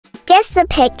Guess the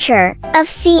picture of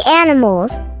sea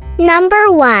animals.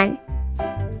 Number 1.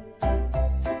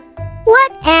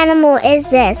 What animal is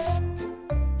this?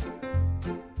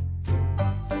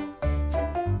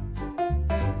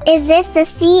 Is this the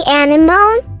sea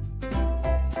anemone?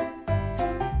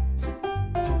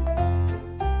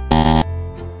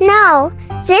 No,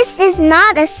 this is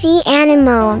not a sea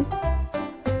anemone.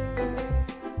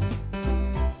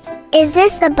 Is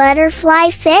this the butterfly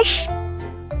fish?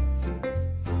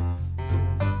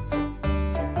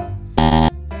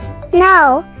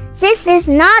 No, this is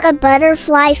not a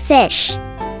butterfly fish.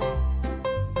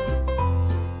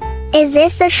 Is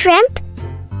this a shrimp?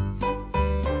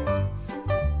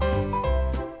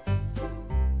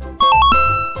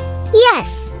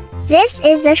 Yes, this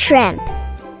is a shrimp.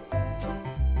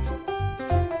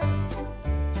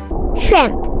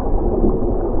 Shrimp.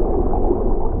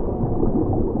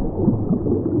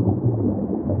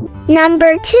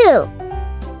 Number 2.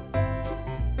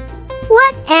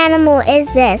 What animal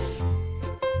is this?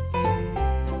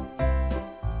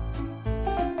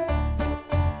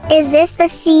 Is this the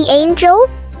sea angel?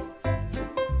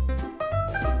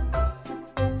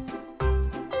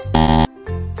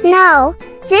 No,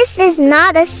 this is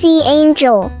not a sea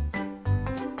angel.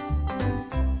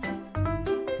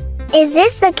 Is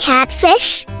this the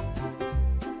catfish?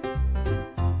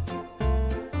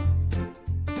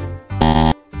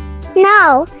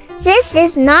 No, this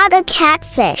is not a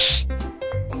catfish.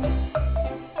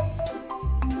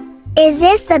 Is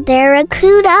this the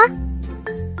barracuda?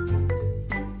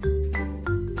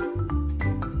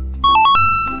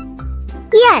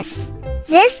 Yes,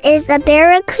 this is the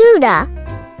barracuda.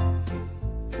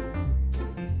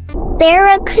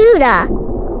 Barracuda.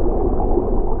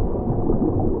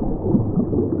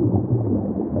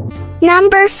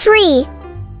 Number 3.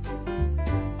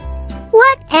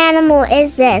 What animal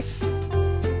is this?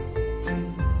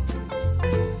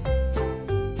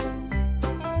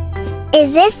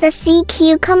 Is this the sea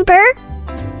cucumber?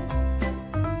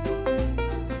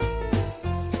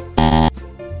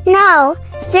 No,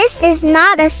 this is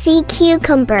not a sea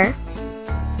cucumber.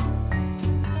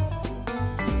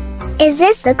 Is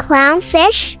this the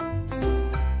clownfish?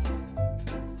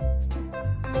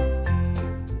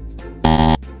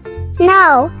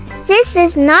 No, this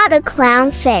is not a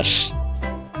clownfish.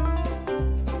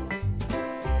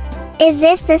 Is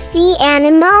this the sea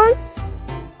anemone?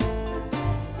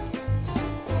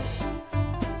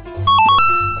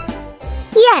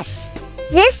 Yes,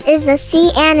 this is the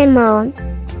sea anemone.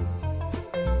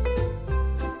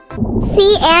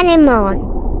 Sea anemone.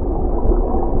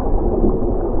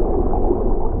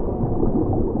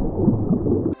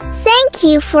 Thank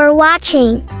you for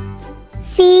watching.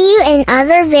 See you in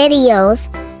other videos.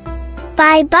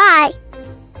 Bye bye.